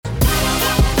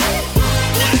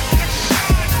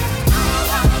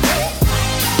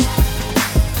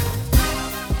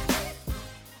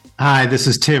Hi, this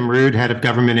is Tim Rood, Head of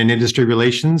Government and Industry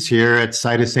Relations here at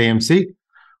Citus AMC.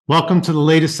 Welcome to the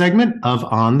latest segment of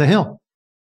On the Hill.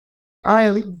 I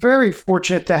am very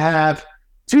fortunate to have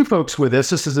two folks with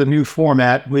us. This is a new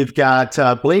format. We've got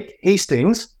Blake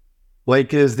Hastings.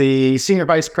 Blake is the Senior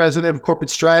Vice President of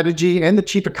Corporate Strategy and the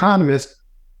Chief Economist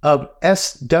of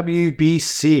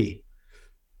SWBC.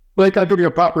 Blake, I'll give you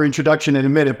a proper introduction in a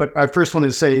minute, but I first want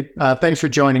to say thanks for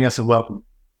joining us and welcome.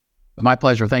 My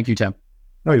pleasure. Thank you, Tim.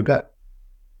 Oh, you bet.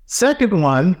 Second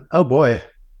one, oh boy,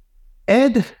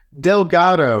 Ed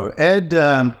Delgado. Ed,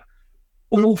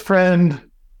 old friend.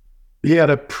 He had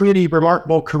a pretty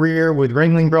remarkable career with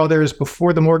Ringling Brothers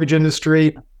before the mortgage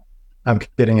industry. I'm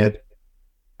kidding, Ed.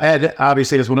 Ed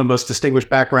obviously has one of the most distinguished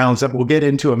backgrounds that we'll get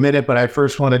into in a minute, but I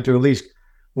first wanted to at least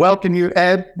welcome you,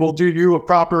 Ed. We'll do you a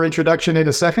proper introduction in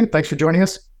a second. Thanks for joining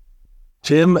us.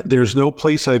 Tim, there's no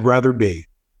place I'd rather be.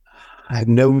 I have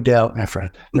no doubt, my friend.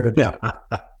 No doubt.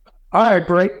 All right,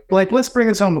 Blake, let's bring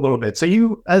us home a little bit. So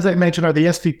you, as I mentioned, are the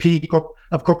SVP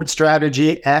of Corporate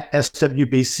Strategy at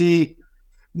SWBC.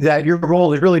 That your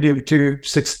role is really to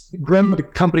grow the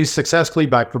company successfully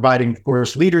by providing, of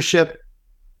course, leadership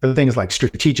for things like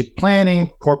strategic planning,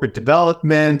 corporate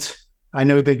development. I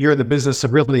know that you're in the business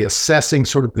of really assessing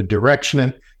sort of the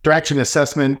direction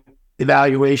assessment,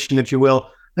 evaluation, if you will,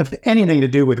 of anything to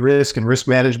do with risk and risk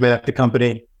management at the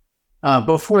company.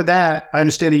 Before that, I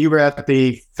understand that you were at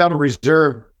the Federal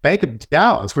Reserve Bank of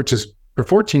Dallas, which is for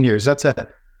 14 years. That's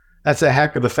a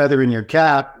heck of a feather in your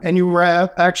cap. And you were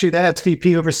actually the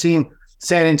SVP overseeing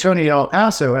San Antonio, El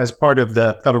Paso as part of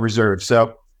the Federal Reserve.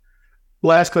 So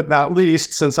last but not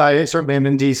least, since I certainly am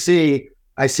in DC,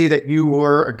 I see that you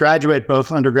were a graduate,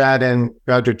 both undergrad and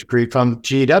graduate degree from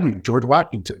GW, George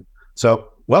Washington.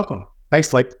 So welcome. Thanks,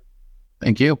 Blake.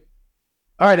 Thank you.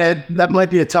 All right, Ed, that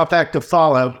might be a tough act to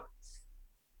follow,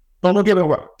 but we'll give it a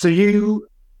whirl. So you,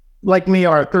 like me,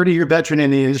 are a 30-year veteran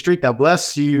in the industry. God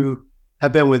bless you.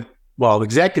 Have been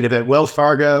executive at Wells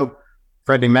Fargo,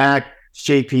 Freddie Mac,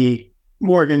 JP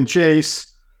Morgan Chase.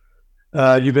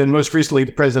 You've been most recently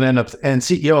the president and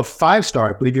CEO of Five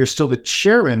Star. I believe you're still the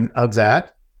chairman of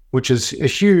that, which is a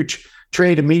huge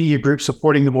trade and media group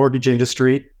supporting the mortgage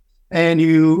industry. And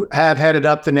you have headed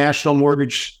up the National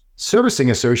Mortgage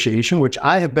Servicing Association, which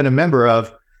I have been a member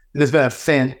of. It has been a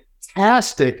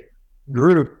fantastic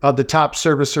group of the top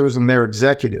servicers and their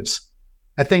executives.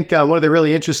 I think one of the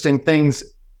really interesting things,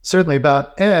 certainly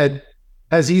about Ed,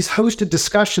 as he's hosted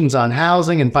discussions on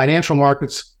housing and financial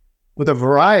markets with a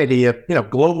variety of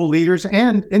global leaders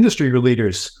and industry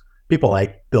leaders, people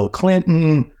like Bill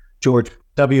Clinton, George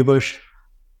W. Bush,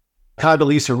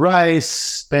 Condoleezza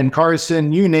Rice, Ben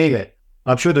Carson, you name it.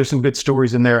 I'm sure there's some good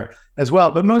stories in there as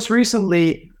well. But most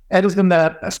recently, Ed has been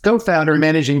the co-founder and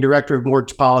managing director of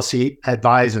Mortgage Policy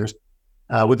Advisors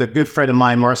with a good friend of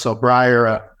mine, Marcel Breyer,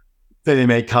 a Fannie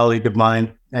Mae colleague of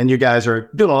mine. And you guys are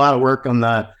doing a lot of work on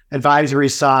the advisory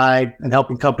side and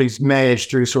helping companies manage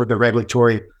through sort of the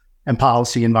regulatory and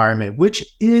policy environment, which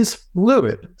is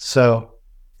fluid. So,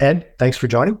 Ed, thanks for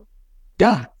joining.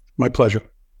 Yeah, my pleasure.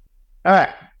 All right.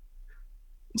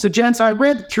 So, gents, I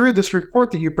read through this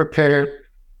report that you prepared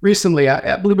recently.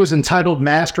 I believe it was entitled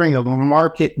Mastering a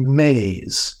Market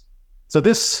Maze. So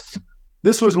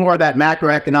this was more of that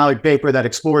macroeconomic paper that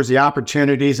explores the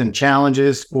opportunities and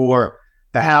challenges for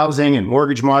the housing and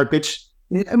mortgage markets,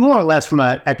 more or less from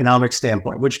an economic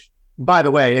standpoint, which, by the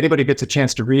way, anybody gets a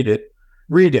chance to read it.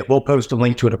 We'll post a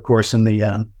link to it, of course, in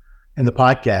the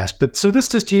podcast. But so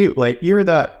this is to you, Blake. You're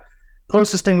the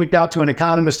closest thing we've got to an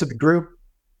economist of the group.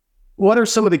 What are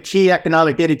some of the key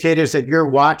economic indicators that you're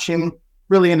watching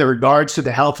really in the regards to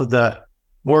the health of the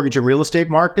mortgage and real estate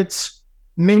markets?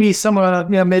 Maybe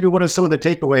maybe what are some of the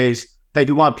takeaways that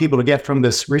you want people to get from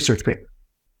this research paper?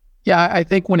 Yeah, I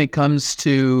think when it comes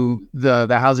to the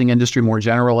housing industry more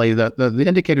generally, the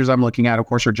indicators I'm looking at, of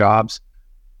course, are jobs.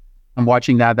 I'm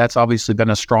watching that. That's obviously been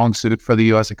a strong suit for the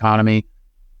U.S. economy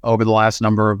over the last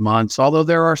number of months, although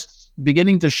there are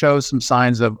beginning to show some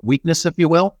signs of weakness, if you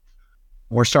will.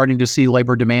 We're starting to see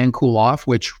labor demand cool off,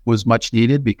 which was much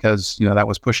needed because, that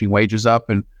was pushing wages up,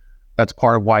 and that's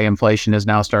part of why inflation is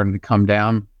now starting to come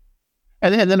down.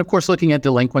 And then, of course, looking at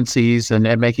delinquencies and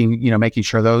making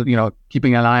sure those,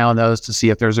 keeping an eye on those to see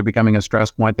if those are becoming a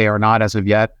stress point. They are not as of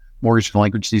yet. Mortgage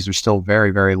delinquencies are still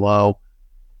very, very low,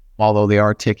 although they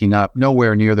are ticking up,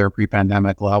 nowhere near their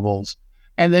pre-pandemic levels.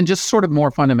 And then just sort of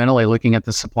more fundamentally looking at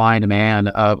the supply and demand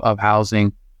of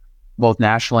housing, both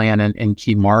nationally and in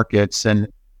key markets. And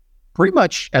pretty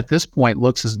much at this point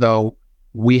looks as though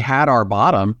we had our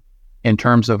bottom in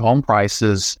terms of home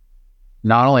prices,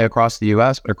 not only across the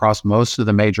U.S., but across most of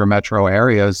the major metro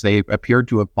areas. They appeared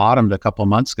to have bottomed a couple of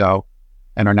months ago.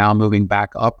 and are now moving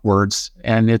back upwards.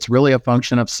 And it's really a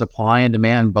function of supply and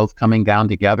demand both coming down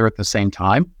together at the same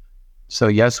time. So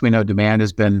yes, we know demand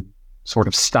has been sort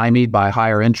of stymied by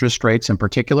higher interest rates in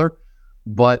particular,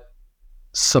 but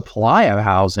supply of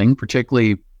housing,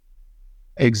 particularly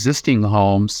existing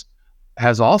homes,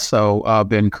 has also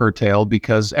been curtailed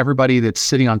because everybody that's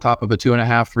sitting on top of a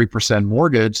 2.5-3%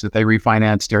 mortgage that they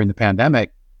refinanced during the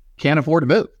pandemic can't afford to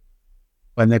move.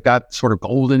 When they've got sort of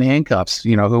golden handcuffs,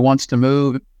 who wants to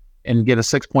move and get a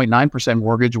 6.9%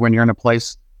 mortgage when you're in a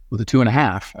place with a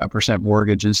 2.5%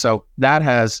 mortgage? And so that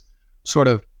has sort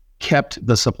of kept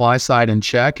the supply side in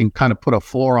check and kind of put a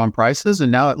floor on prices.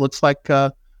 And now it looks like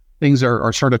things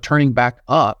are sort of turning back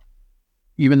up.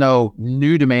 Even though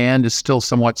new demand is still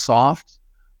somewhat soft,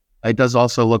 it does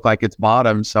also look like it's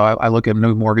bottomed. So I look at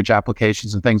new mortgage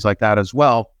applications and things like that as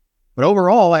well. But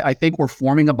overall, I think we're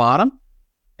forming a bottom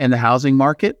in the housing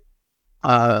market,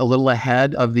 a little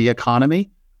ahead of the economy,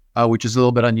 which is a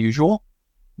little bit unusual.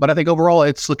 But I think overall,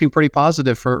 it's looking pretty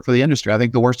positive for the industry. I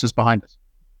think the worst is behind us.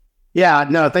 Yeah,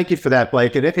 no, thank you for that,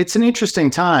 Blake. It's an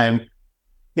interesting time.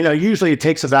 Usually it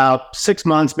takes about 6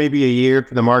 months, maybe a year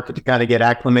for the market to kind of get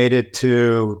acclimated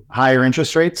to higher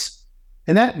interest rates.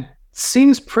 And that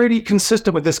seems pretty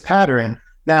consistent with this pattern.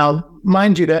 Now,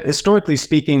 mind you that historically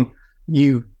speaking,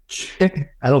 I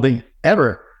don't think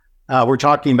ever we're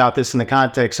talking about this in the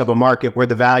context of a market where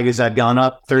the values had gone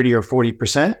up 30 or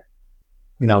 40%,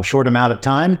 short amount of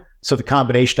time. So the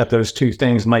combination of those two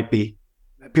things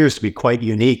appears to be quite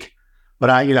unique.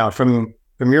 But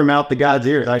from your mouth to God's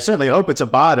ears, I certainly hope it's a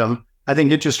bottom. I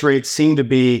think interest rates seem to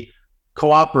be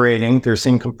cooperating. There's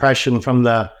some compression from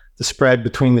the spread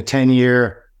between the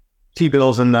 10-year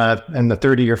T-bills and the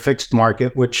 30-year fixed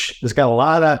market, which has got a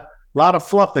lot of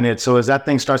fluff in it. So as that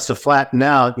thing starts to flatten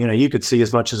out, you could see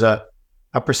as much as a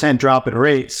percent drop in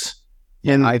rates.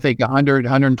 And I think 100,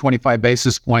 125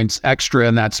 basis points extra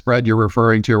in that spread you're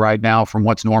referring to right now from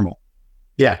what's normal.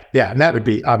 Yeah. And that would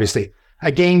be obviously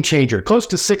a game changer. Close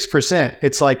to 6%,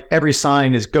 it's like every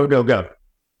sign is go, go, go.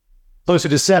 Closer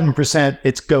to 7%,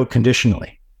 it's go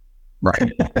conditionally.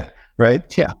 Right.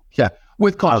 Right? Yeah.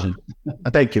 With caution.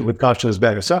 Thank you. With caution is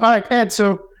better. So, all right, Ed,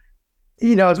 so,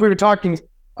 as we were talking,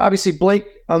 obviously, Blake,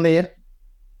 on the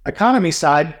economy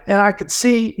side, and I could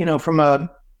see, from a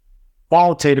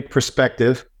qualitative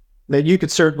perspective, that you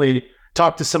could certainly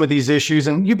talk to some of these issues.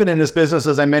 And you've been in this business,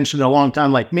 as I mentioned, a long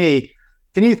time like me.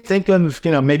 Can you think of,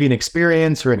 maybe an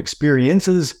experience or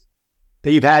experiences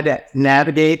that you've had to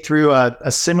navigate through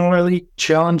a similarly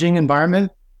challenging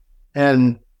environment?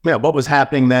 And, what was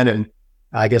happening then? And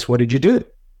I guess, what did you do?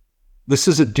 This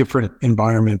is a different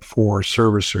environment for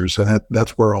servicers, and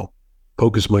that's where I'll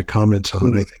focus my comments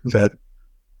on. I think that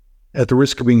at the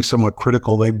risk of being somewhat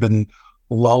critical, they've been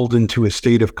lulled into a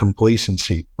state of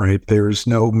complacency, right? There's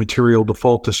no material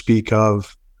default to speak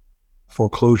of.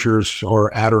 Foreclosures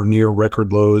are at or near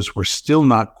record lows. We're still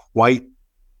not quite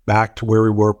back to where we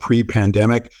were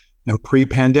pre-pandemic, and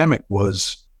pre-pandemic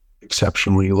was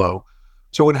exceptionally low.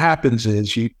 So what happens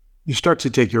is you start to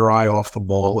take your eye off the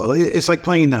ball. It's like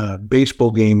playing a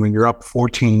baseball game when you're up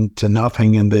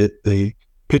 14-0 and the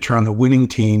pitcher on the winning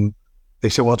team, they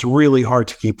say, well, it's really hard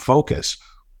to keep focus.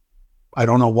 I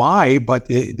don't know why, but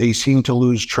they seem to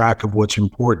lose track of what's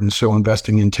important. So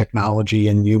investing in technology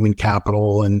and human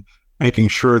capital and making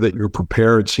sure that you're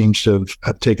prepared seems to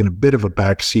have taken a bit of a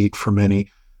backseat for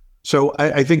many. So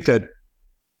I think that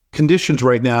conditions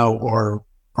right now are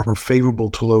favorable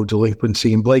to low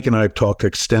delinquency. And Blake and I have talked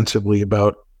extensively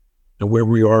about where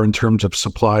we are in terms of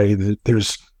supply.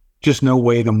 There's just no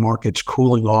way the market's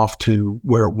cooling off to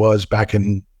where it was back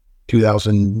in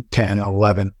 2010,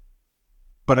 11.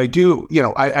 But I do,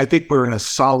 I think we're in a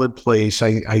solid place.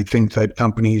 I think that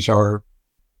companies are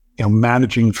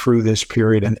managing through this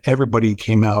period, and everybody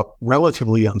came out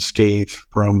relatively unscathed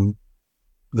from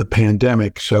the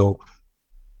pandemic. So,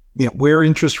 where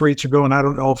interest rates are going, I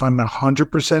don't know if I'm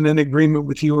 100% in agreement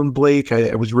with you and Blake.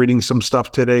 I was reading some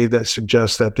stuff today that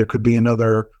suggests that there could be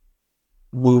another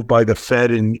move by the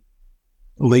Fed in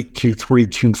late Q3,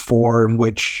 Q4, in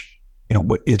which,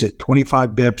 is it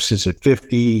 25 bips? Is it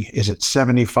 50? Is it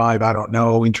 75? I don't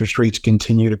know. Interest rates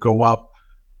continue to go up.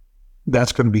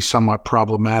 That's going to be somewhat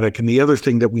problematic. And the other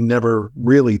thing that we never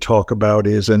really talk about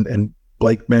is, and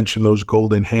Blake mentioned those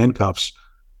golden handcuffs.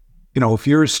 If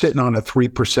you're sitting on a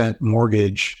 3%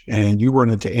 mortgage and you run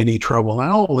into any trouble,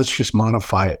 let's just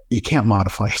modify it. You can't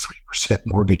modify a 3%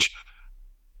 mortgage.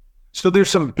 So there's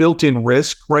some built-in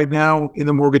risk right now in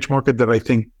the mortgage market that I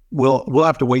think we'll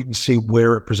have to wait and see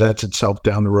where it presents itself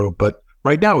down the road. But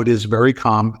right now it is very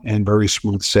calm and very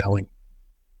smooth sailing.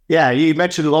 Yeah, you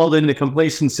mentioned lulled into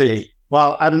complacency.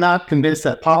 while I'm not convinced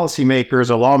that policymakers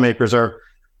or lawmakers are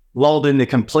lulled into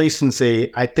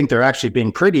complacency, I think they're actually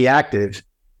being pretty active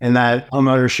in that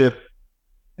homeownership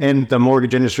and the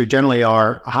mortgage industry generally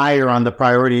are higher on the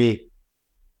priority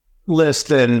list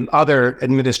than other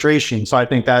administrations. So I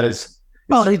think that is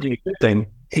a good thing.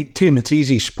 Hey, Tim, it's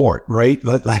easy sport, right?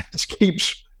 Let's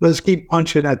keep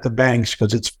punching at the banks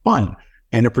because it's fun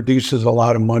and it produces a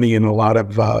lot of money and a lot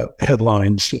of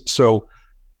headlines. So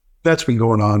that's been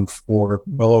going on for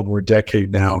well over a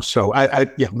decade now. So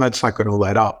that's not going to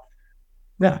let up.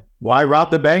 Yeah. Why rob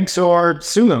the banks or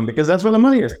sue them? Because that's where the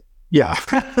money is. Yeah.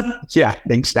 Yeah,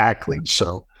 exactly.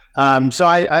 So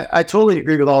I totally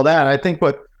agree with all that. I think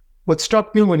what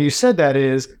struck me when you said that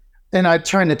is, and I'm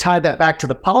trying to tie that back to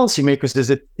the policymakers,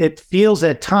 is it feels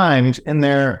at times in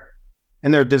their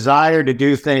desire to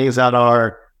do things that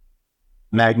are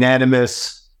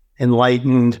magnanimous,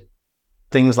 enlightened,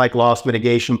 things like loss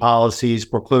mitigation policies,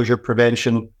 foreclosure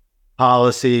prevention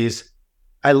policies.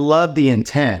 I love the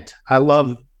intent. I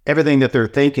love everything that they're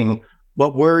thinking.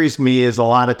 What worries me is a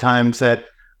lot of times that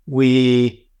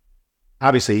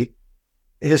obviously,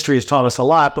 history has taught us a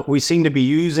lot, but we seem to be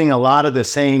using a lot of the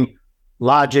same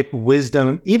logic,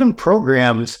 wisdom, even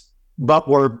programs, but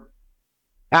we're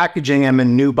packaging them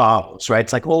in new bottles, right?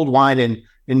 It's like old wine in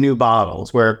new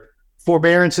bottles, where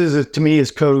forbearances, to me,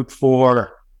 is code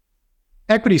for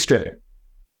equity stripping,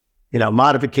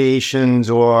 modifications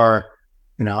or,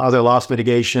 other loss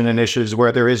mitigation initiatives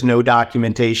where there is no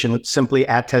documentation, simply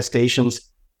attestations.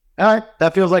 All right,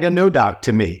 that feels like a no doc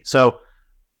to me. So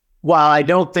while I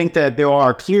don't think that there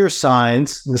are clear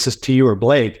signs, this is to you or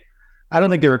Blake, I don't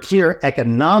think there are clear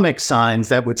economic signs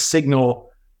that would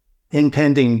signal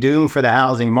impending doom for the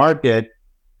housing market.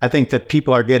 I think that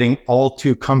people are getting all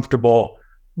too comfortable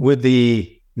with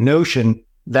the notion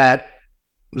that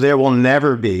there will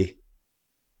never be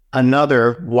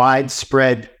another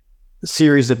widespread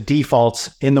series of defaults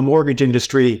in the mortgage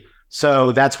industry.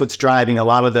 So that's what's driving a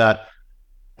lot of the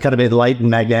kind of enlightened,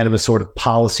 magnanimous sort of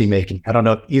policy making. I don't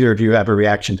know if either of you have a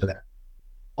reaction to that.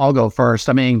 I'll go first.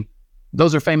 I mean,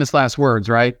 those are famous last words,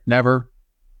 right? Never,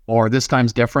 or this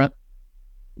time's different.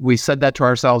 We said that to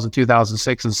ourselves in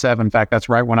 2006 and 2007. In fact, that's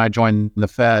right when I joined the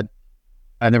Fed.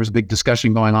 And there was a big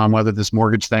discussion going on whether this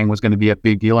mortgage thing was going to be a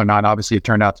big deal or not. Obviously, it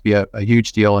turned out to be a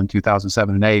huge deal in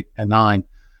 2007 and 8 and 9.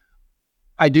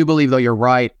 I do believe, though, you're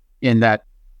right in that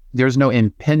there's no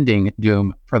impending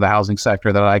doom for the housing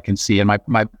sector that I can see. And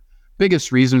my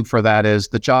biggest reason for that is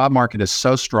the job market is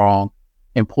so strong.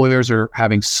 Employers are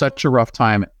having such a rough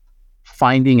time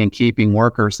finding and keeping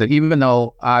workers that even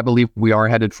though I believe we are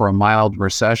headed for a mild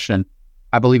recession,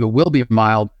 I believe it will be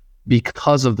mild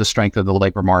because of the strength of the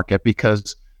labor market,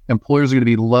 because employers are going to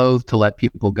be loath to let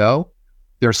people go.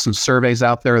 There's some surveys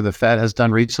out there the Fed has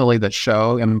done recently that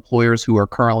show employers who are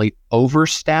currently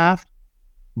overstaffed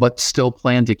but still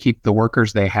plan to keep the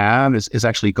workers they have is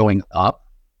actually going up.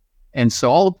 And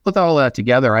so I'll put all that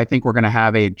together. I think we're going to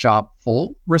have a job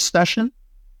full recession,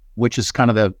 which is kind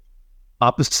of the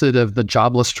opposite of the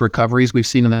jobless recoveries we've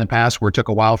seen in the past, where it took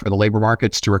a while for the labor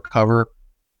markets to recover,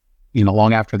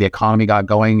 long after the economy got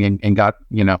going and got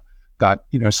in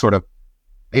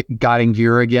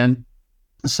gear again.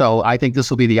 So I think this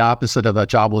will be the opposite of a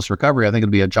jobless recovery. I think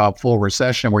it'll be a job full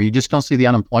recession where you just don't see the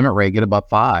unemployment rate get above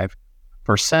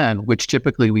 5%, which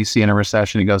typically we see in a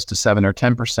recession, it goes to 7 or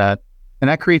 10%. And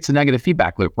that creates a negative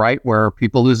feedback loop, right? Where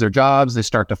people lose their jobs, they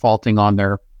start defaulting on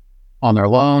their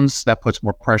loans. That puts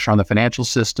more pressure on the financial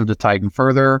system to tighten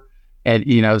further. And,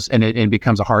 it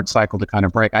becomes a hard cycle to kind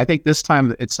of break. I think this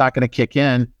time it's not going to kick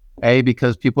in, A,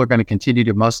 because people are going to continue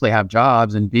to mostly have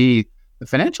jobs, and B, the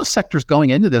financial sector is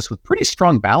going into this with pretty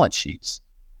strong balance sheets.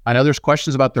 I know there's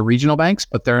questions about the regional banks,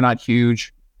 but they're not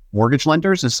huge mortgage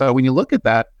lenders. And so when you look at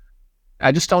that,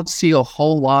 I just don't see a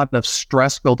whole lot of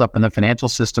stress built up in the financial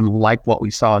system like what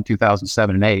we saw in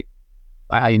 2007 and 8.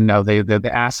 The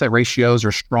asset ratios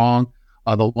are strong.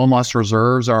 The loan loss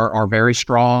reserves are very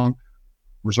strong.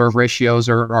 Reserve ratios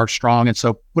are strong. And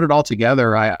so put it all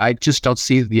together, I just don't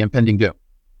see the impending doom.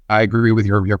 I agree with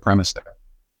your premise there.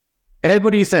 Ed,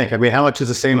 what do you think? I mean, how much is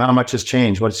the same? How much has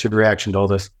changed? What's your reaction to all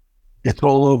this? It's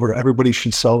all over. Everybody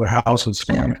should sell their houses.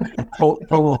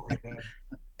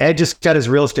 Ed just got his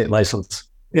real estate license.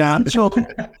 Yeah. So,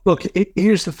 look,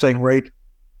 here's the thing, right?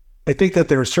 I think that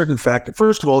there are certain factors.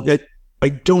 First of all, I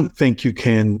don't think you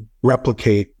can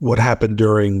replicate what happened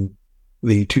during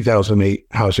the 2008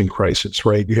 housing crisis,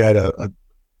 right? You had a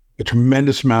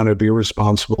tremendous amount of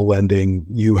irresponsible lending.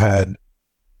 You had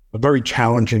a very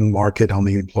challenging market on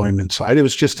the employment side. It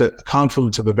was just a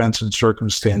confluence of events and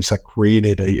circumstance that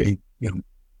created a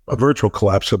virtual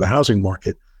collapse of the housing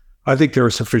market. I think there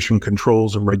are sufficient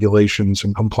controls and regulations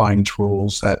and compliance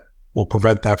rules that will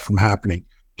prevent that from happening,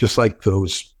 just like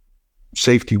those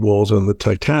safety walls on the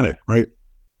Titanic, right?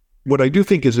 What I do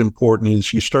think is important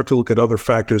is you start to look at other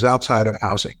factors outside of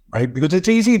housing, right? Because it's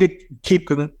easy to keep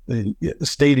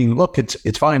stating, look,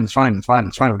 it's fine. We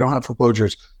don't have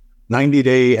foreclosures.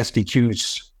 90-day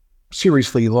SDQs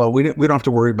seriously low. We don't have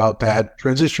to worry about that.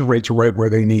 Transition rates are right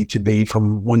where they need to be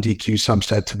from one DQ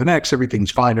subset to the next.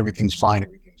 Everything's fine,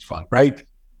 right?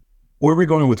 Where are we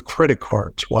going with credit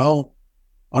cards? Well,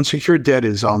 unsecured debt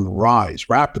is on the rise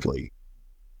rapidly.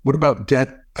 What about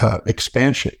debt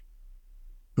expansion?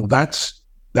 Well,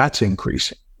 that's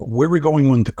increasing. Where are we going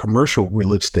with the commercial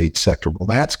real estate sector? Well,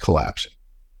 that's collapsing.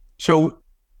 So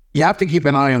you have to keep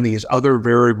an eye on these other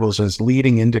variables as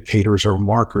leading indicators or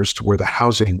markers to where the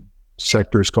housing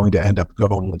sector is going to end up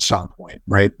going at some point,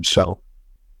 right? So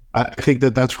I think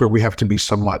that's where we have to be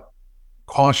somewhat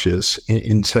cautious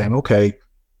in saying, okay,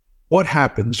 what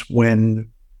happens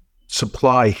when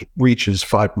supply reaches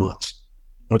 5 months?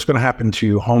 What's going to happen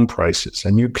to home prices?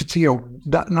 And you could see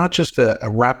not just a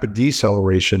rapid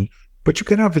deceleration, but you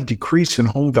can have a decrease in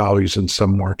home values in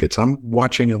some markets. I'm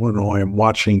watching Illinois, I'm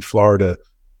watching Florida,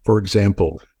 for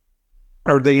example.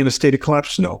 Are they in a state of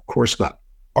collapse? No, of course not.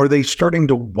 Are they starting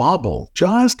to wobble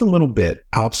just a little bit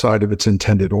outside of its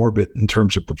intended orbit in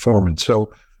terms of performance?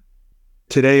 So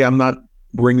today, I'm not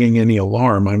bringing any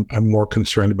alarm. I'm more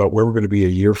concerned about where we're going to be a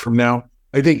year from now.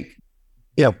 I think,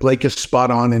 yeah, Blake is spot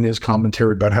on in his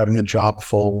commentary about having a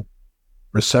job-full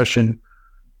recession.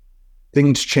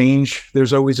 Things change.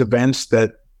 There's always events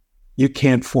that you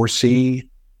can't foresee.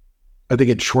 I think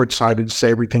it's short-sighted to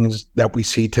say everything that we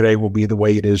see today will be the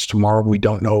way it is tomorrow. We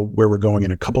don't know where we're going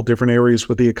in a couple different areas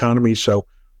with the economy. So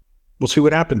we'll see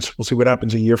what happens. We'll see what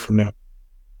happens a year from now.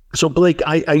 So Blake,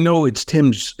 I know it's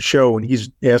Tim's show and he's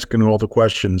asking all the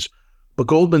questions, but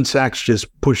Goldman Sachs just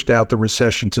pushed out the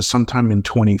recession to sometime in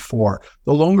 24.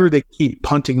 The longer they keep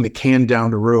punting the can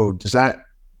down the road, does that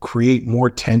create more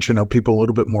tension? Are people a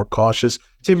little bit more cautious?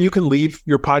 Tim, you can leave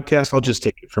your podcast. I'll just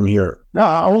take it from here. No,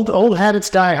 old habits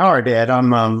die hard, Ed.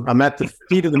 I'm at the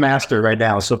feet of the master right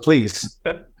now. So please,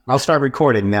 I'll start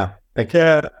recording now.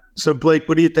 Yeah. So Blake,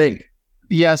 what do you think?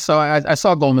 Yeah. So I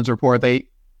saw Goldman's report.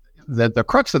 The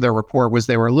crux of their report was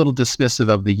they were a little dismissive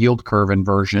of the yield curve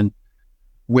inversion,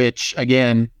 which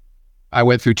again, I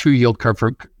went through 2 yield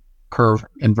curve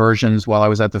inversions while I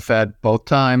was at the Fed. Both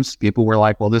times, people were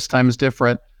like, well, this time is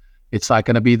different. It's not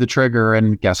going to be the trigger.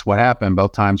 And guess what happened?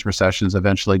 Both times recessions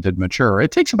eventually did mature.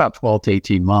 It takes about 12 to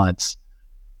 18 months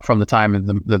from the time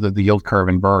the yield curve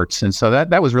inverts. And so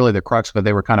that was really the crux, but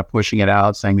they were kind of pushing it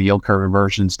out, saying the yield curve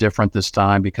inversion is different this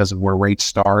time because of where rates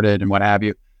started and what have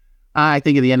you. I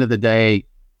think at the end of the day,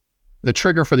 the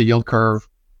trigger for the yield curve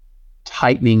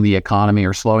tightening the economy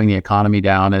or slowing the economy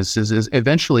down is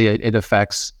eventually it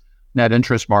affects net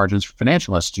interest margins for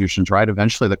financial institutions, right?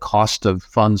 Eventually the cost of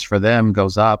funds for them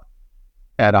goes up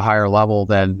at a higher level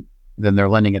than they're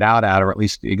lending it out at, or at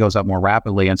least it goes up more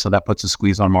rapidly. And so that puts a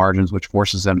squeeze on margins, which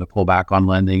forces them to pull back on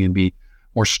lending and be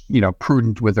more,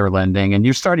 prudent with their lending. And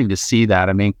you're starting to see that.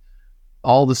 I mean,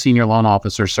 all the senior loan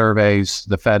officer surveys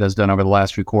the Fed has done over the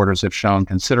last few quarters have shown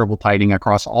considerable tightening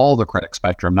across all the credit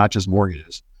spectrum, not just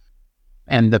mortgages.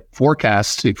 And the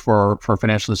forecast for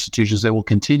financial institutions, they will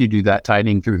continue to do that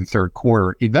tightening through the third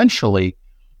quarter. Eventually,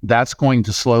 that's going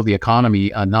to slow the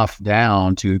economy enough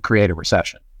down to create a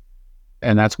recession.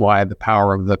 And that's why the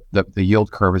power of the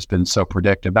yield curve has been so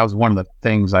predictive. That was one of the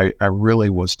things I really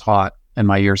was taught in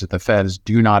my years at the Fed is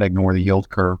do not ignore the yield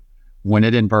curve. When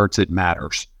it inverts, it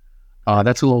matters.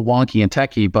 That's a little wonky and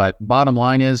techie, but bottom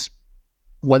line is,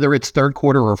 whether it's third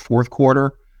quarter or fourth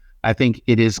quarter, I think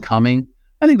it is coming.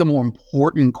 I think the more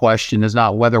important question is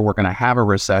not whether we're going to have a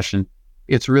recession.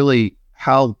 It's really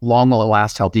how long will it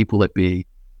last? How deep will it be?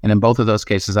 And in both of those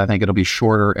cases, I think it'll be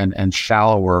shorter and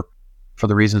shallower for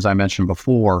the reasons I mentioned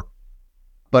before.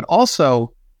 But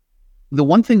also, the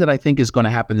one thing that I think is going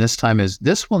to happen this time is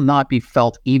this will not be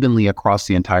felt evenly across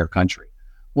the entire country.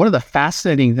 One of the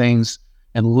fascinating things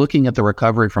in looking at the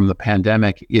recovery from the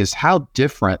pandemic is how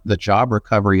different the job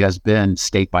recovery has been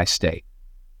state by state.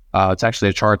 It's actually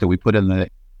a chart that we put in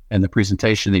the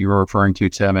presentation that you were referring to,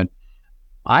 Tim. And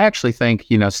I actually think,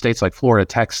 states like Florida,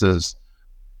 Texas,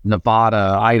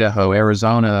 Nevada, Idaho,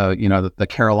 Arizona, the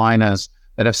Carolinas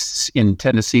that have in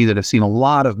Tennessee that have seen a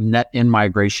lot of net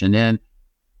in-migration in,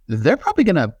 they're probably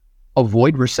going to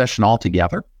avoid recession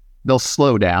altogether. They'll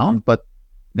slow down, but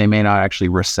they may not actually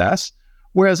recess.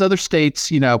 Whereas other states,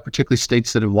 particularly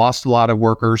states that have lost a lot of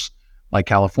workers, like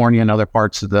California and other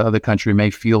parts of the country,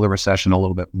 may feel the recession a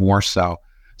little bit more so.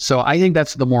 So I think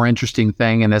that's the more interesting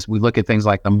thing. And as we look at things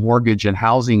like the mortgage and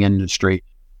housing industry,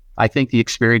 I think the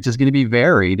experience is going to be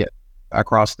varied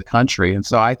across the country. And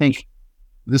so I think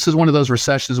this is one of those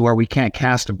recessions where we can't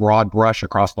cast a broad brush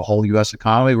across the whole U.S.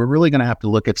 economy. We're really going to have to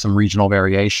look at some regional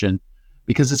variation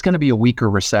because it's going to be a weaker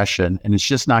recession and it's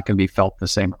just not going to be felt the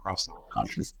same across the whole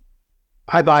country.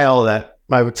 I buy all of that.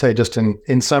 I would say just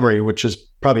in summary, which is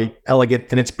probably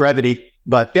elegant in its brevity,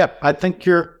 but yeah, I think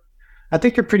you're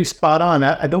pretty spot on.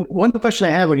 One question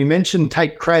I had when you mentioned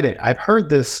tight credit, I've heard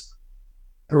this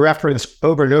reference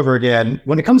over and over again.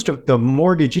 When it comes to the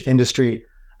mortgage industry,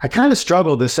 I kind of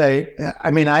struggle to say, I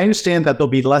mean, I understand that there'll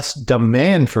be less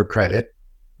demand for credit,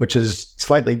 which is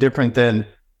slightly different than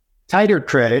tighter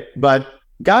credit, but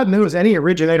God knows any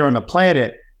originator on the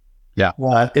planet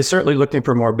is certainly looking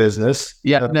for more business.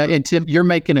 Yeah, and Tim, you're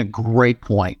making a great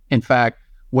point. In fact,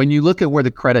 when you look at where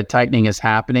the credit tightening is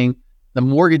happening, the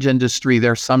mortgage industry,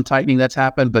 there's some tightening that's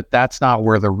happened, but that's not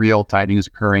where the real tightening is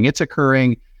occurring. It's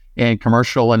occurring in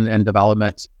commercial and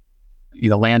development,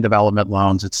 land development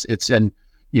loans. It's in,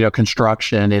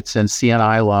 construction, it's in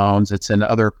C&I loans, it's in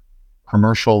other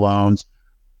commercial loans,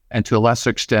 and to a lesser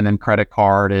extent in credit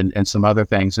card and some other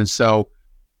things. And so,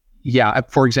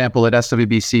 for example, at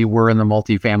SWBC, we're in the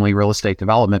multifamily real estate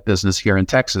development business here in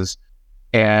Texas,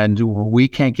 and we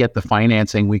can't get the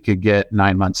financing we could get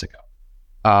 9 months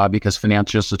ago because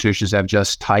financial institutions have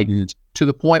just tightened to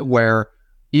the point where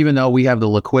even though we have the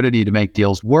liquidity to make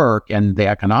deals work and the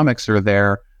economics are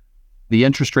there, the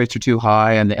interest rates are too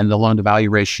high and the loan to value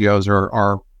ratios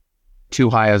are too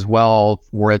high as well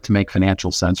for it to make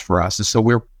financial sense for us. And so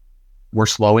we're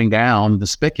slowing down the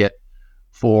spigot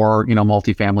for,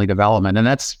 multifamily development. And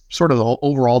that's sort of the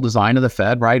overall design of the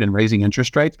Fed, right? And raising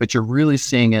interest rates, but you're really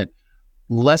seeing it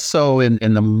less so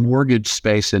in the mortgage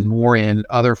space and more in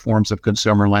other forms of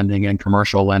consumer lending and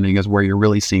commercial lending is where you're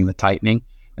really seeing the tightening.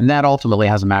 And that ultimately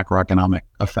has a macroeconomic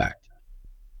effect.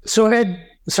 So Ed,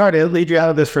 sorry to lead you out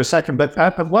of this for a second, but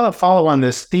I want to follow on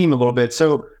this theme a little bit.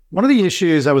 So one of the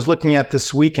issues I was looking at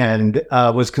this weekend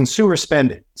was consumer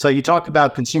spending. So you talked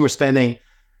about consumer spending,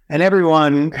 and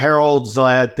everyone heralds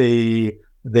that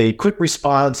the quick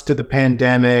response to the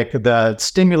pandemic, the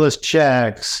stimulus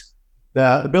checks,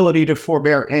 the ability to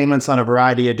forbear payments on a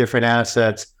variety of different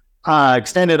assets,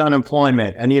 extended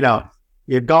unemployment, and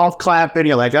you're golf clapping,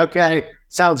 you're like, okay,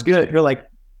 sounds good. You're like,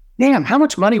 damn, how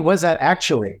much money was that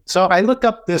actually? So I looked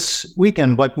up this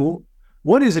weekend,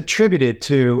 what is attributed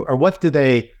to, or what did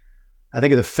I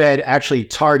think the Fed actually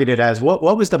targeted as, what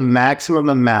was the maximum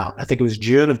amount? I think it was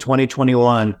June of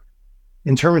 2021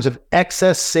 in terms of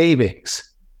excess savings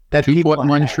that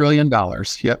 $2.1 trillion.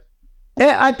 Yep.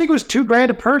 Yeah, I think it was $2,000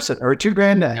 a person or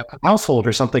 $2,000 a household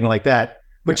or something like that,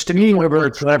 which to me, and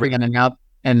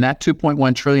that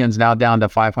 2.1 trillion is now down to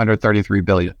 533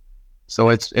 billion. So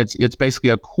it's basically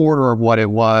a quarter of what it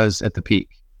was at the peak.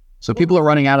 So people are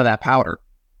running out of that powder.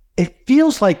 It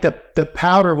feels like the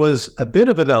powder was a bit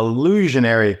of an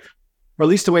illusionary, or at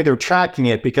least the way they're tracking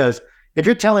it, because if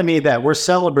you're telling me that we're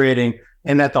celebrating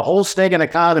and that the whole stagnant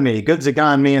economy, goods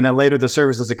economy, and then later the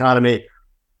services economy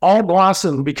all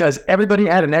blossomed because everybody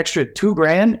had an extra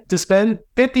 $2,000 to spend,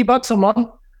 $50 a month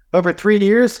over 3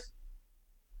 years,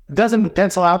 doesn't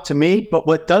pencil out to me. But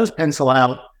what does pencil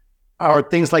out are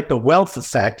things like the wealth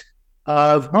effect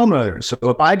of homeowners. So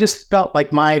if I just felt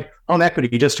like my home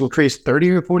equity just increased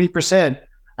 30 or 40%,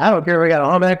 I don't care if I got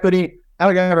a home equity, I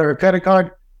don't got a credit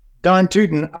card, darn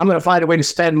tootin', I'm going to find a way to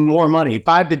spend more money.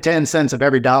 5 to 10 cents of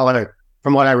every dollar,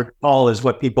 from what I recall, is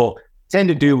what people tend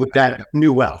to do with that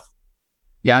new wealth.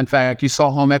 Yeah, in fact, you saw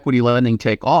home equity lending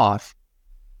take off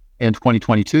in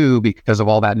 2022 because of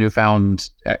all that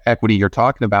newfound equity you're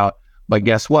talking about. But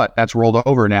guess what? That's rolled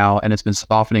over now, and it's been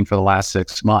softening for the last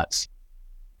 6 months.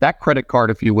 That credit card,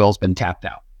 if you will, has been tapped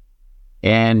out.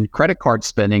 And credit card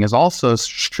spending is also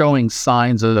showing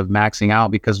signs of maxing out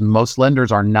because most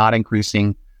lenders are not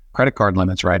increasing credit card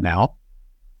limits right now.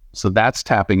 So that's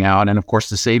tapping out. And of course,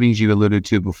 the savings you alluded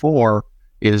to before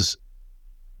is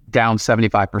down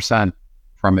 75%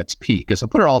 from its peak. So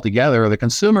put it all together, the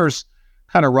consumer's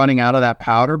kind of running out of that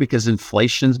powder because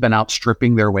inflation's been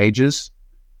outstripping their wages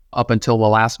up until the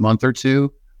last month or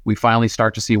two. We finally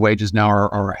start to see wages now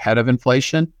are ahead of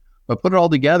inflation. But put it all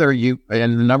together, and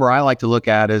the number I like to look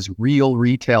at is real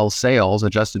retail sales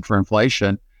adjusted for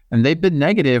inflation, and they've been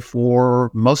negative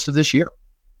for most of this year.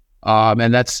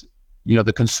 And that's,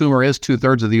 the consumer is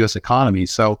 2/3 of the U.S. economy.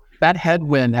 So that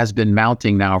headwind has been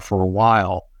mounting now for a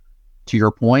while, to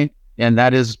your point, and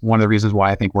that is one of the reasons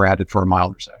why I think we're headed for a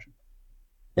mild recession.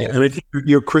 Yeah, and I think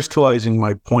you're crystallizing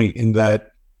my point in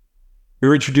that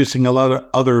you're introducing a lot of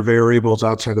other variables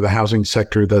outside of the housing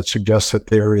sector that suggest that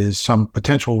there is some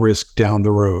potential risk down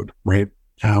the road, right?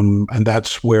 And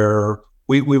that's where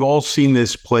we've all seen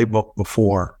this playbook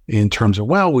before in terms of,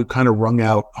 well, we've kind of wrung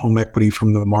out home equity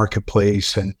from the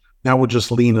marketplace, and now we'll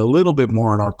just lean a little bit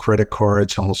more on our credit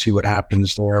cards and we'll see what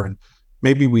happens there. And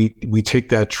maybe we take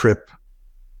that trip.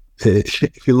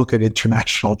 If you look at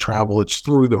international travel, it's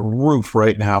through the roof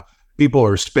right now. People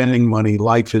are spending money.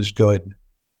 Life is good.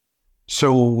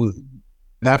 So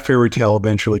that fairy tale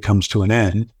eventually comes to an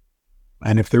end.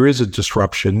 And if there is a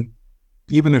disruption,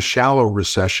 even a shallow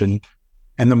recession,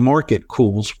 and the market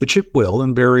cools, which it will,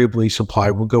 invariably supply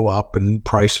will go up and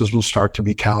prices will start to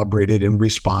be calibrated in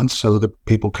response so that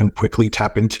people can quickly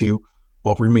tap into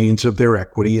what remains of their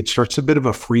equity. It starts a bit of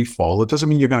a free fall. It doesn't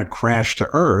mean you're going to crash to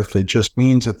earth. It just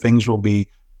means that things will be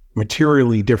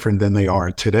materially different than they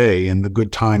are today, and the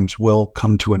good times will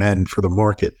come to an end for the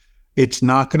market. It's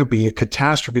not going to be a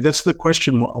catastrophe. That's the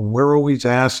question we're always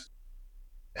asked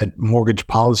at mortgage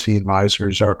policy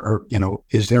advisors are,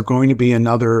 is there going to be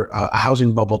another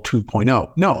housing bubble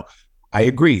 2.0? No, I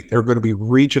agree. There are going to be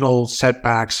regional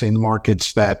setbacks in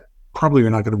markets that probably are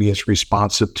not going to be as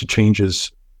responsive to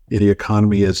changes in the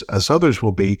economy as others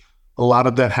will be. A lot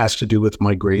of that has to do with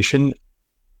migration.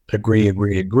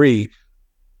 Agree.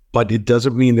 But it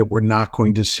doesn't mean that we're not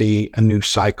going to see a new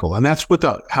cycle. And that's what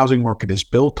the housing market is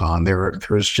built on.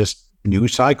 There's just new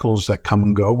cycles that come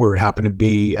and go. We happen to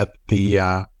be at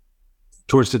the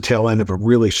towards the tail end of a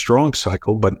really strong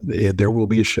cycle, but there will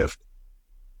be a shift.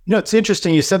 It's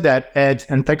interesting you said that, Ed,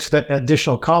 and thanks for that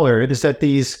additional color. It is that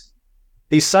these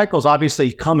cycles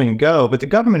obviously come and go, but the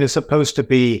government is supposed to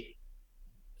be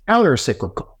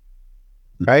counter-cyclical,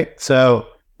 right? So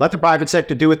let the private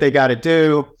sector do what they got to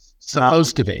do.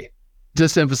 Supposed to be.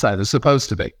 Just emphasize, it's supposed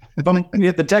to be.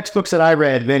 The textbooks that I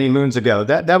read many moons ago,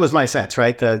 that was my sense,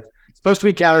 right? It's supposed to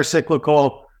be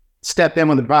counter-cyclical, step in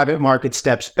when the private market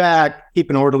steps back, keep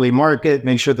an orderly market,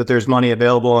 make sure that there's money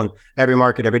available in every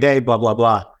market every day, blah, blah,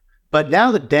 blah. But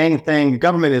now the dang thing, the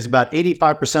government is about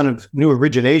 85% of new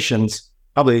originations,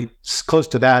 probably close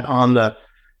to that on the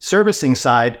servicing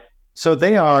side. So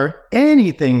they are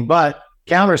anything but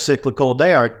counter-cyclical.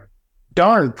 They are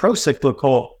darn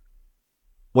pro-cyclical.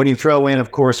 When you throw in,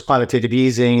 of course, quantitative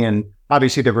easing, and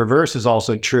obviously the reverse is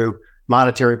also true.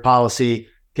 Monetary policy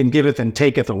can giveth and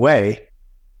taketh away.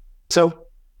 So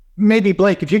maybe,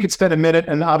 Blake, if you could spend a minute,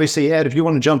 and obviously, Ed, if you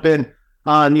want to jump in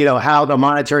on, how the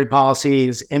monetary policy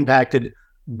has impacted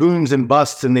booms and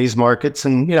busts in these markets,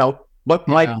 and, what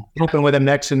might happen with them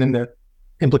next and then the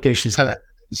implications of that.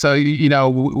 So,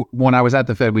 when I was at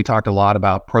the Fed, we talked a lot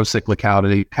about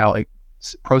pro-cyclicality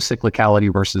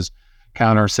versus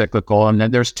counter-cyclical. And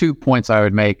then there's 2 points I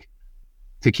would make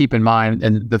to keep in mind.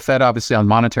 And the Fed, obviously, on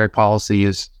monetary policy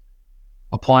is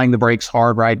applying the brakes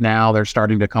hard right now. They're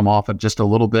starting to come off of just a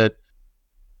little bit.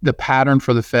 The pattern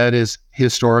for the Fed is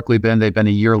historically they've been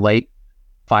a year late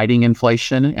fighting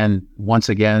inflation. And once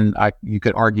again, you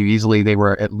could argue easily they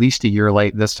were at least a year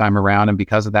late this time around. And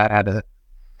because of that,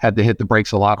 had to hit the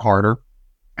brakes a lot harder.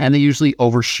 And they usually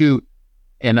overshoot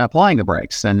in applying the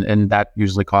brakes. And that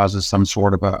usually causes some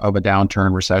sort of a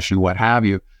downturn, recession, what have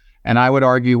you. And I would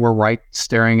argue we're right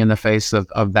staring in the face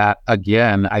of that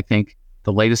again. I think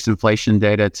the latest inflation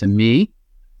data to me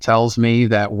tells me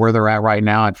that where they're at right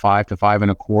now at 5 to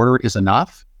 5.25 is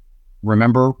enough.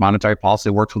 Remember, monetary policy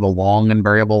works with a long and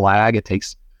variable lag. It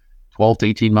takes 12 to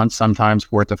 18 months sometimes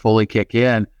for it to fully kick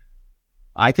in.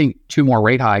 I think 2 more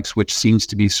rate hikes, which seems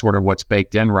to be sort of what's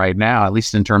baked in right now, at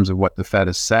least in terms of what the Fed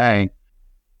is saying,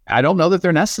 I don't know that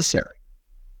they're necessary.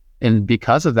 And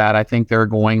because of that, I think they're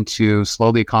going to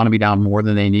slow the economy down more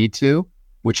than they need to,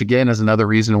 which again is another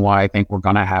reason why I think we're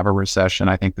going to have a recession.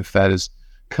 I think the Fed has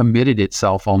committed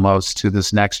itself almost to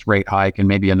this next rate hike and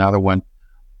maybe another one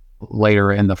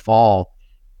later in the fall.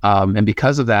 And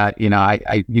because of that,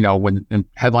 when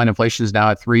headline inflation is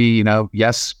now at 3,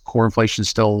 yes, core inflation is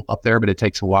still up there, but it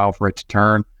takes a while for it to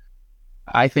turn.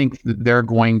 I think they're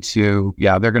going to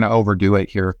overdo it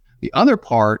here. The other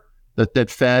part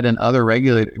that Fed and other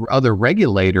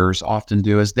regulators often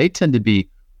do is they tend to be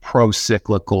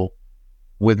pro-cyclical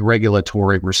with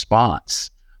regulatory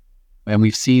response. And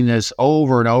we've seen this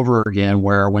over and over again,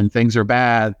 where when things are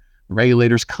bad,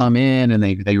 regulators come in and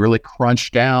they really crunch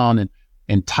down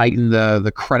and tighten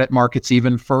the credit markets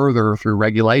even further through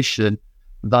regulation,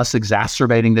 thus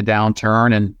exacerbating the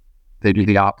downturn, and they do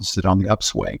the opposite on the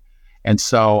upswing. And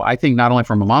so I think not only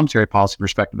from a monetary policy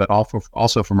perspective, but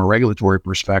also from a regulatory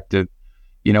perspective,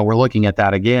 we're looking at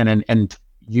that again. And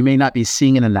you may not be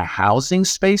seeing it in the housing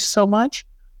space so much,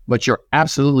 but you're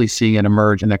absolutely seeing it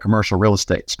emerge in the commercial real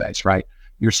estate space, right?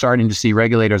 you're starting to see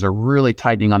regulators are really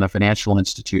tightening on the financial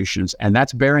institutions, and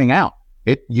that's bearing out.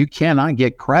 You cannot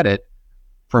get credit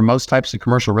for most types of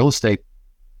commercial real estate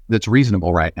that's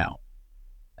reasonable right now.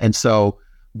 And so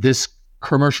this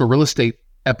commercial real estate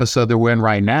episode that we're in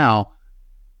right now,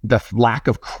 the lack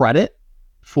of credit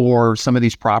for some of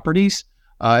these properties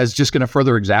is just going to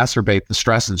further exacerbate the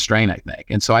stress and strain, I think.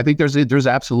 And so I think there's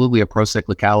absolutely a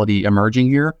pro-cyclicality emerging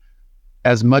here,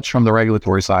 as much from the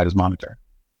regulatory side as monetary.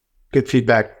 Good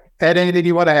feedback. Ed, anything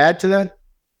you want to add to that?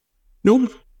 No,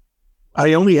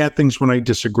 I only add things when I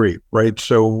disagree, right?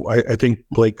 So I think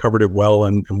Blake covered it well,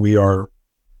 and we are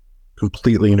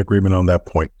completely in agreement on that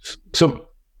point. So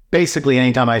basically,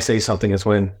 anytime I say something is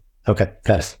when, okay,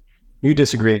 pass. You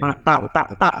disagree.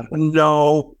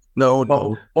 No.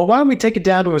 Well, why don't we take it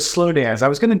down to a slow dance? I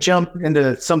was going to jump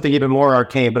into something even more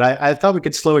arcane, but I thought we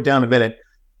could slow it down a minute.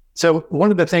 So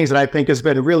one of the things that I think has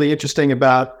been really interesting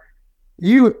about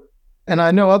you, and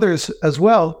I know others as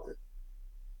well,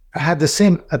 have the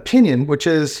same opinion, which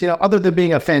is, other than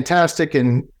being a fantastic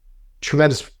and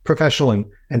tremendous professional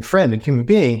and friend and human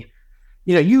being,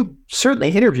 you certainly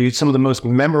interviewed some of the most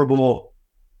memorable,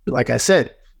 like I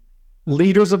said,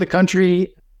 leaders of the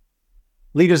country,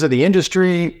 leaders of the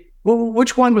industry. Well,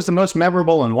 which one was the most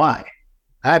memorable and why?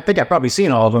 I think I've probably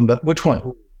seen all of them, but which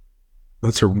one?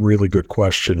 That's a really good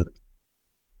question.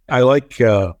 I like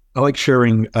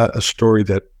sharing a story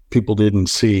that people didn't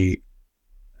see.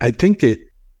 I think that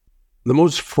the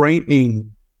most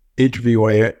frightening interview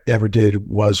I ever did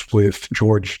was with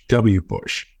George W.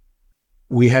 Bush.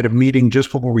 We had a meeting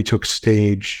just before we took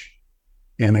stage,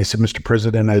 and I said, Mr.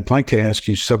 President, I'd like to ask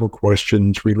you several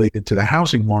questions related to the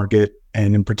housing market,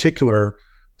 and in particular,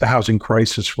 the housing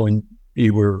crisis when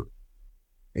you were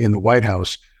in the White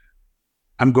House.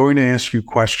 I'm going to ask you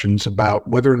questions about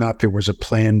whether or not there was a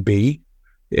plan B.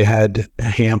 Had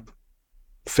HAMP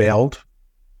failed?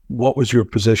 What was your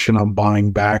position on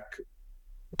buying back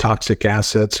toxic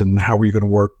assets, and how were you going to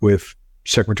work with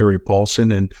Secretary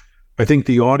Paulson? And I think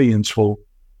the audience will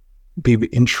be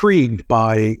intrigued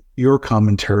by your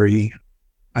commentary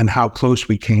on how close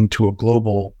we came to a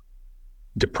global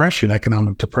depression,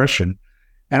 economic depression.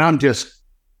 And I'm just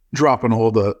dropping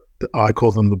all I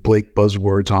call them the Blake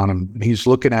buzzwords on him. He's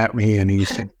looking at me and he's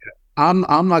saying, I'm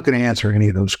not going to answer any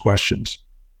of those questions.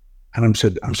 And I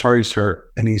said, I'm sorry, sir.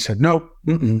 And he said, no.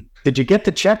 Mm-mm. Did you get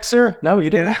the check, sir? No, you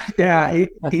didn't. Yeah.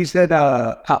 He said,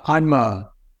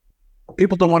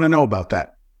 people don't want to know about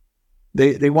that.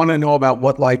 They want to know about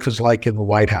what life is like in the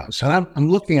White House. And I'm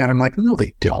looking at him like, no,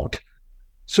 they don't.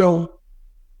 So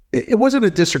it wasn't a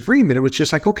disagreement. It was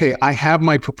just like, okay, I have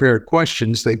my prepared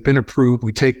questions. They've been approved.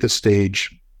 We take the stage.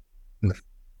 And the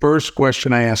first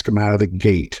question I ask him out of the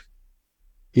gate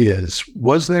is,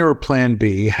 was there a plan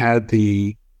B had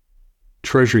the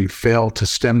Treasury failed to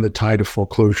stem the tide of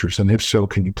foreclosures? And if so,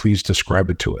 can you please describe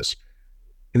it to us?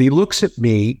 And he looks at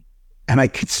me, and I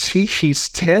can see he's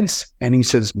tense, and he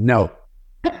says, no.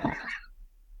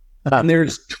 And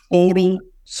there's total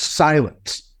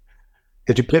silence.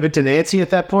 Did you pivot to Nancy at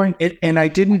that point? And I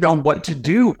didn't know what to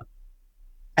do.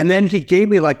 And then he gave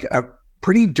me like a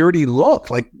pretty dirty look,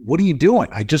 like, what are you doing?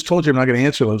 I just told you I'm not going to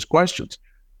answer those questions.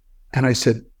 And I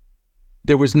said,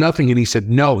 there was nothing. And he said,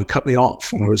 no, he cut me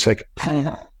off. And I was like,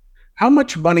 how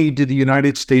much money did the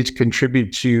United States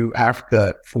contribute to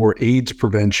Africa for AIDS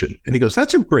prevention? And he goes,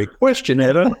 that's a great question,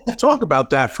 Ed. Let's talk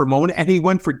about that for a moment. And he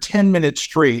went for 10 minutes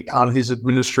straight on his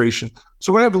administration.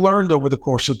 So what I've learned over the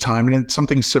course of time, and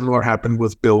something similar happened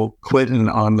with Bill Clinton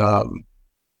on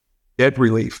debt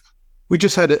relief. We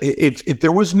just had, if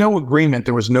there was no agreement,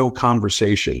 there was no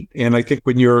conversation. And I think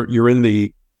when you're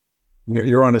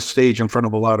on a stage in front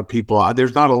of a lot of people,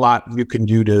 there's not a lot you can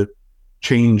do to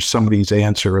change somebody's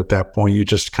answer at that point. You're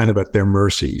just kind of at their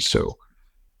mercy. So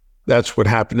that's what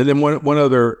happened. And then one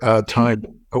other time,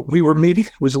 we were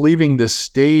was leaving the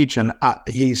stage, and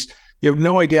you have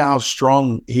no idea how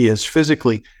strong he is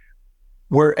physically.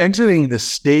 We're exiting the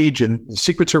stage, and the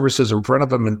Secret Service is in front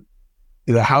of him, and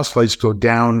the house lights go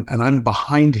down, and I'm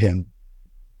behind him,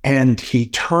 and he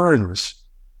turns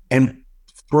and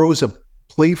throws a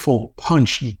playful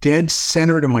punch dead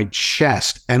center to my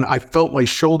chest, and I felt my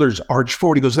shoulders arch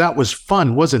forward. He goes, that was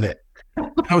fun, wasn't it?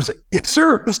 I was like, yes,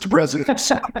 sir, Mr. President.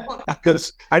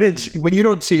 Because I didn't, when you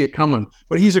don't see it coming,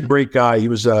 but he's a great guy. He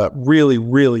was really,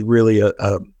 really, really,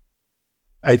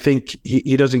 I think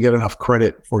he doesn't get enough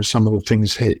credit for some of the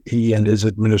things he and his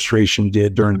administration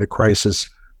did during the crisis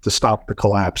to stop the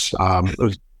collapse.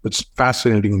 It's a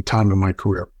fascinating time in my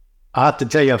career. I'll have to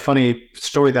tell you a funny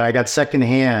story that I got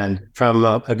secondhand from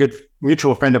a good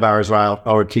mutual friend of ours,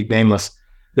 I'll keep nameless,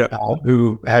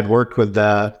 who had worked with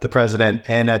the president.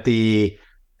 And at the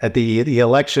at the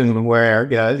election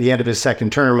where, at the end of his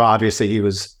second term, obviously he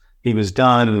was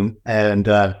done, and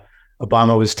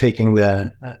Obama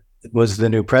was the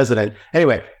new president.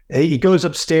 Anyway, he goes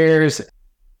upstairs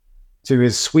to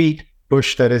his suite,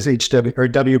 Bush, that is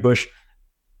W. Bush.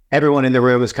 Everyone in the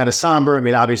room was kind of somber. I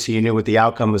mean, obviously you knew what the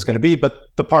outcome was going to be, but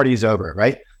the party's over,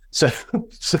 right? So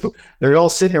they're all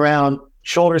sitting around,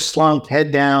 shoulders slumped,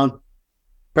 head down.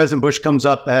 President Bush comes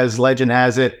up, as legend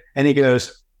has it, and he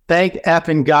goes, "Thank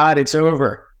effing God it's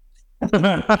over."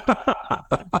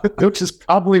 Which is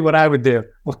probably what I would do.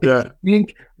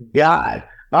 Thank God.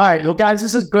 All right, well, guys,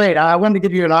 this is great. I wanted to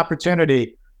give you an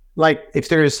opportunity. Like, if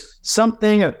there's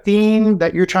something, a theme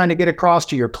that you're trying to get across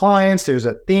to your clients, there's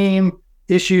a theme,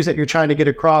 issues that you're trying to get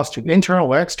across to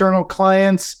internal or external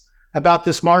clients about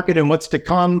this market and what's to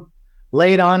come,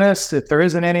 lay it on us. If there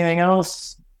isn't anything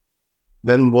else,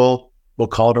 then we'll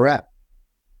call it a wrap.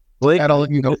 Blake, I'll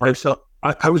let you go first. So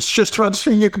I was just trying to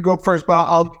say you could go first, but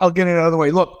I'll get it out of the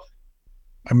way. Look,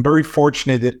 I'm very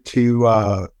fortunate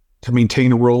to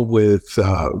maintain a role with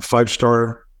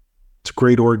 5-Star. It's a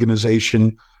great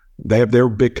organization. They have their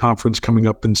big conference coming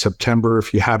up in September.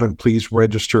 If you haven't, please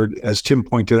register. As Tim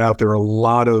pointed out, there are a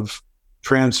lot of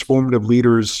transformative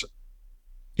leaders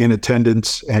in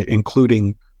attendance,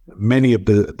 including many of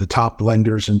the top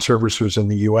lenders and servicers in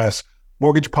the U.S.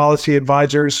 Mortgage policy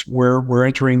advisors, we're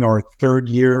entering our third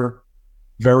year.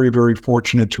 Very, very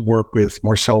fortunate to work with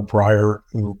Marcel Breyer,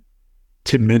 who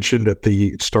Tim mentioned at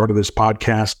the start of this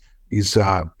podcast. He's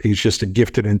just a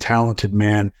gifted and talented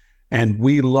man. And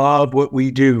we love what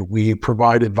we do. We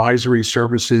provide advisory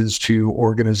services to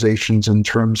organizations in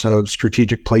terms of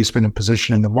strategic placement and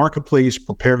position in the marketplace,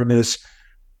 preparedness.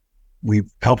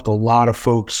 We've helped a lot of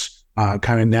folks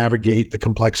kind of navigate the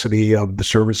complexity of the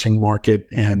servicing market.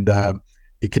 And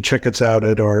you can check us out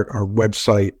at our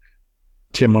website.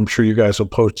 Tim, I'm sure you guys will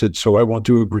post it, so I won't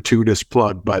do a gratuitous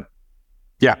plug. But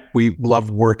yeah, we love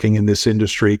working in this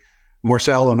industry.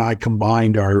 Marcel and I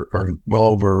combined are well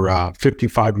over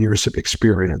 55 years of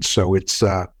experience. So it's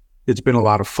been a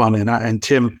lot of fun. And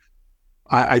Tim,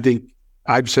 I think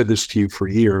I've said this to you for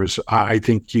years. I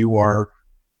think you are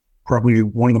probably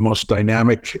one of the most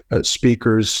dynamic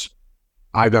speakers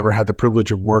I've ever had the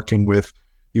privilege of working with.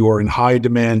 You are in high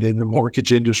demand in the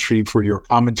mortgage industry for your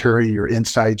commentary, your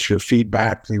insights, your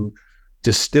feedback. You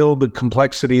distill the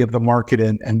complexity of the market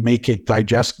and make it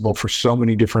digestible for so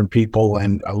many different people.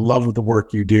 And I love the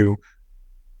work you do,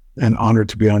 and honored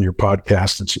to be on your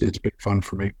podcast. It's been fun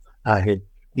for me.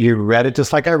 You read it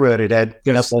just like I wrote it, Ed.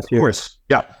 Yes, of course.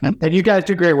 Yeah. And you guys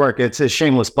do great work. It's a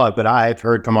shameless plug, but I've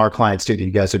heard from our clients too that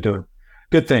you guys are doing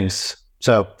good things.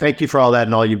 So thank you for all that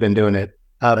and all you've been doing it.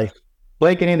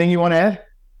 Blake, anything you want to add?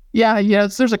 Yeah.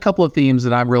 There's a couple of themes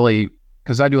that I'm really,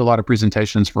 because I do a lot of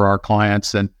presentations for our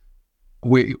clients, and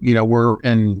we're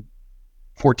in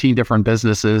 14 different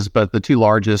businesses, but the two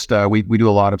largest, we do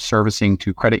a lot of servicing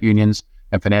to credit unions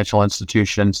and financial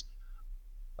institutions,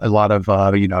 a lot of,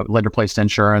 lender-placed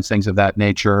insurance, things of that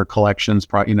nature, collections,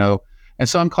 and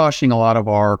so I'm cautioning a lot of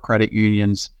our credit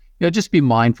unions, just be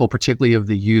mindful, particularly of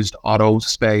the used auto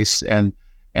space and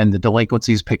the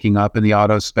delinquencies picking up in the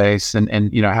auto space, and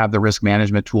have the risk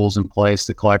management tools in place,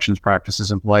 the collections practices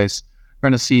in place. We're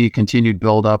going to see continued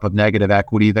buildup of negative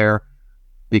equity there,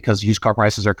 because used car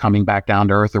prices are coming back down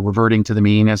to earth or reverting to the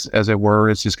mean, as it were.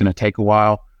 It's just going to take a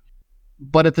while.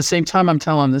 But at the same time, I'm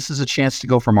telling them this is a chance to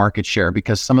go for market share,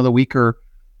 because some of the weaker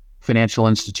financial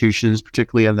institutions,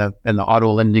 particularly in the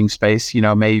auto lending space,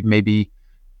 may be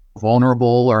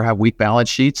vulnerable or have weak balance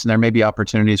sheets, and there may be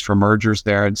opportunities for mergers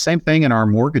there. And same thing in our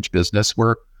mortgage business.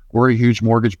 We're a huge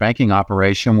mortgage banking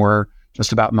operation. We're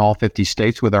just about in all 50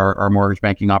 states with our mortgage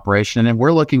banking operation, and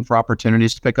we're looking for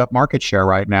opportunities to pick up market share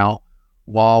right now,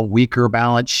 while weaker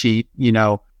balance sheet,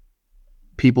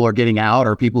 people are getting out,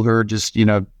 or people who are just,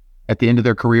 at the end of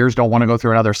their careers don't want to go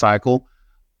through another cycle.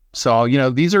 So,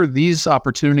 these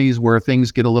opportunities where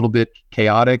things get a little bit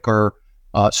chaotic or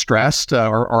stressed,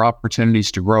 or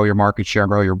opportunities to grow your market share,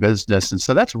 grow your business. And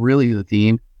so that's really the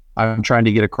theme I'm trying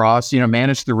to get across.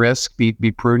 Manage the risk, be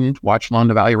prudent, watch loan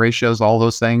to value ratios, all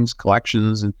those things,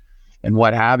 collections and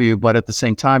what have you. But at the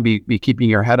same time, be keeping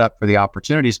your head up for the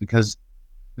opportunities, because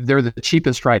they're the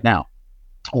cheapest right now,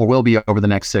 or will be over the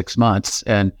next 6 months.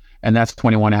 And that's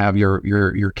when you want to have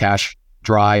your cash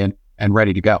dry and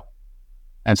ready to go.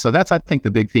 And so that's, I think,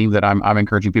 the big theme that I'm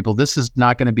encouraging people. This is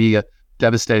not going to be a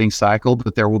devastating cycle,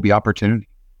 but there will be opportunity.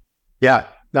 Yeah,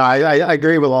 no, I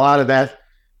agree with a lot of that.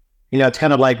 It's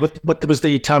kind of like, what was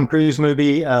the Tom Cruise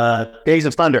movie, Days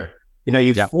of Thunder?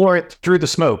 You floor it through the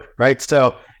smoke, right?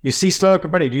 So you see smoke,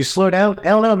 everybody, do you slow down?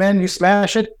 Hell no, man, you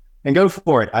smash it and go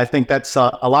for it. I think that's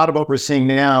a lot of what we're seeing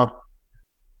now.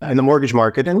 in the mortgage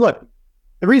market. And look,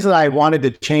 the reason I wanted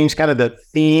to change kind of the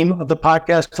theme of the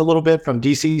podcast a little bit from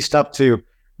DC stuff to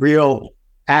real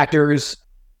actors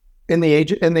in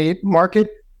the market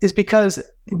is because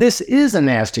this is a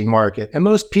nasty market, and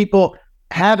most people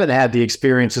haven't had the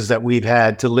experiences that we've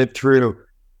had to live through,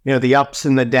 the ups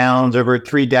and the downs over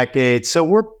 3 decades. So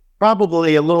we're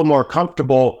probably a little more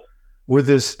comfortable with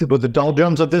the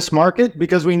doldrums of this market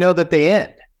because we know that they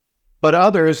end. But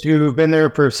others who've been there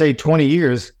for, say, 20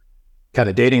 years, kind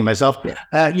of dating myself, they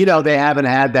haven't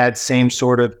had that same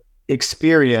sort of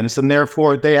experience, and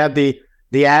therefore they have the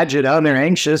agita and they're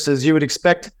anxious, as you would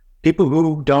expect people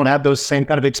who don't have those same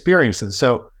kind of experiences.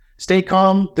 So stay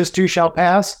calm. This too shall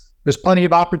pass. There's plenty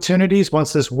of opportunities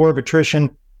once this war of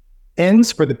attrition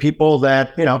ends for the people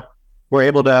that, were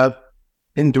able to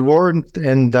endure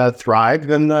and thrive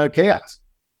in the chaos.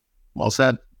 Well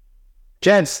said.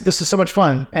 Gents, this is so much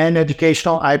fun and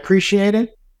educational. I appreciate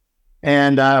it.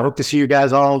 And I hope to see you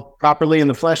guys all properly in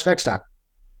the flesh next time.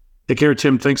 Take care,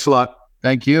 Tim. Thanks a lot.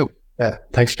 Thank you.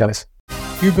 Thanks, guys.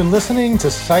 You've been listening to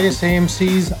Citus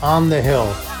AMC's On the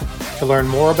Hill. To learn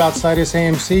more about Citus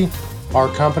AMC, our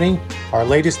company, our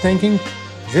latest thinking,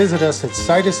 visit us at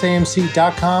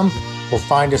citusamc.com or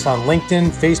find us on LinkedIn,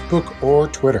 Facebook, or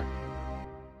Twitter.